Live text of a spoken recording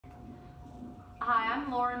Hi,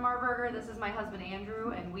 I'm Lauren Marburger. This is my husband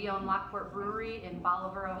Andrew, and we own Lockport Brewery in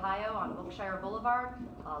Bolivar, Ohio on Wilkshire Boulevard,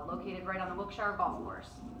 located right on the Wilkshire Golf Course.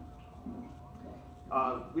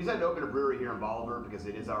 We decided to open a brewery here in Bolivar because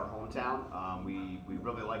it is our hometown. We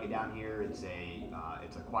really like it down here. It's a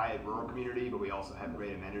quiet rural community, but we also have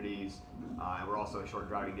great amenities, and we're also a short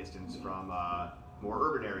driving distance from more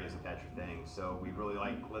urban areas, if that's your thing. So we really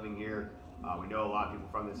like living here. We know a lot of people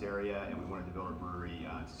from this area, and we wanted to build a brewery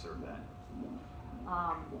to serve that.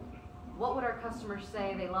 What would our customers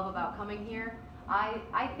say they love about coming here?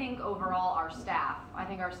 I think overall our staff. I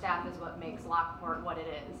think our staff is what makes Lockport what it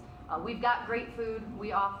is. We've got great food.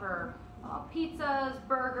 We offer pizzas,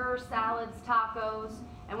 burgers, salads, tacos,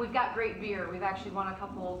 and we've got great beer. We've actually won a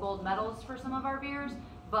couple gold medals for some of our beers,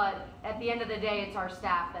 but at the end of the day, it's our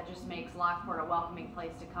staff that just makes Lockport a welcoming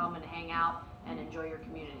place to come and hang out and enjoy your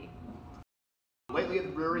community. Lately at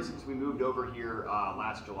the brewery, since we moved over here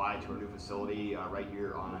last July to our new facility right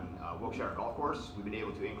here on Wilkshire Golf Course, we've been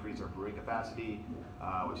able to increase our brewing capacity,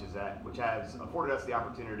 which has afforded us the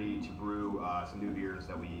opportunity to brew some new beers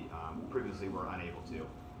that we previously were unable to.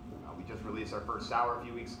 We just released our first sour a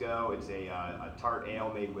few weeks ago. It's a tart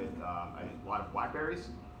ale made with a lot of blackberries,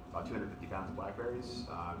 about 250 pounds of blackberries,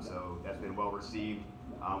 so that's been well received.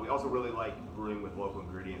 We also really like brewing with local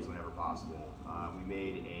ingredients whenever possible. We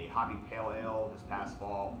made a hoppy pale ale this past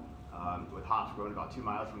fall with hops grown about 2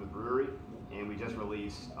 miles from the brewery, and we just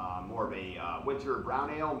released more of a winter brown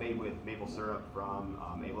ale made with maple syrup from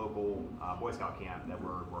a local Boy Scout camp that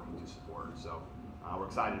we're working to support. So we're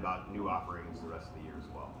excited about new offerings the rest of the year as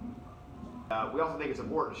well. We also think it's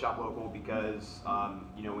important to shop local because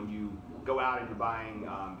when you go out and you're buying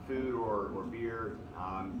food or beer,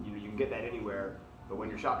 you can get that anywhere. But when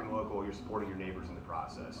you're shopping local, you're supporting your neighbors in the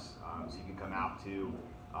process. So you can come out to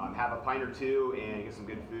have a pint or two and get some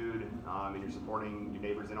good food, and you're supporting your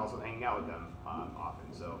neighbors and also hanging out with them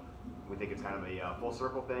often. So we think it's kind of a full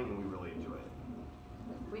circle thing, and we really enjoy it.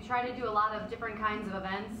 We try to do a lot of different kinds of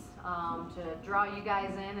events to draw you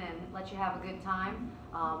guys in and let you have a good time,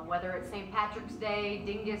 whether it's St. Patrick's Day,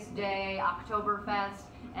 Dingus Day, Oktoberfest,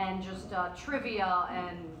 and just trivia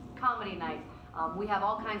and comedy night. We have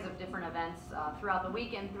all kinds of different events throughout the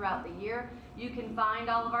week and throughout the year. You can find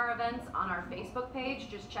all of our events on our Facebook page.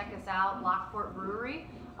 Just check us out, Lockport Brewery.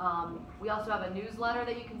 We also have a newsletter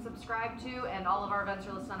that you can subscribe to, and all of our events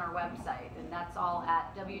are listed on our website, and that's all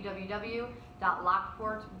at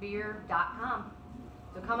www.lockportbeer.com.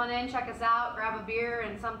 So come on in, check us out, grab a beer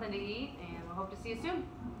and something to eat, and we hope to see you soon.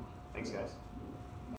 Thanks, guys.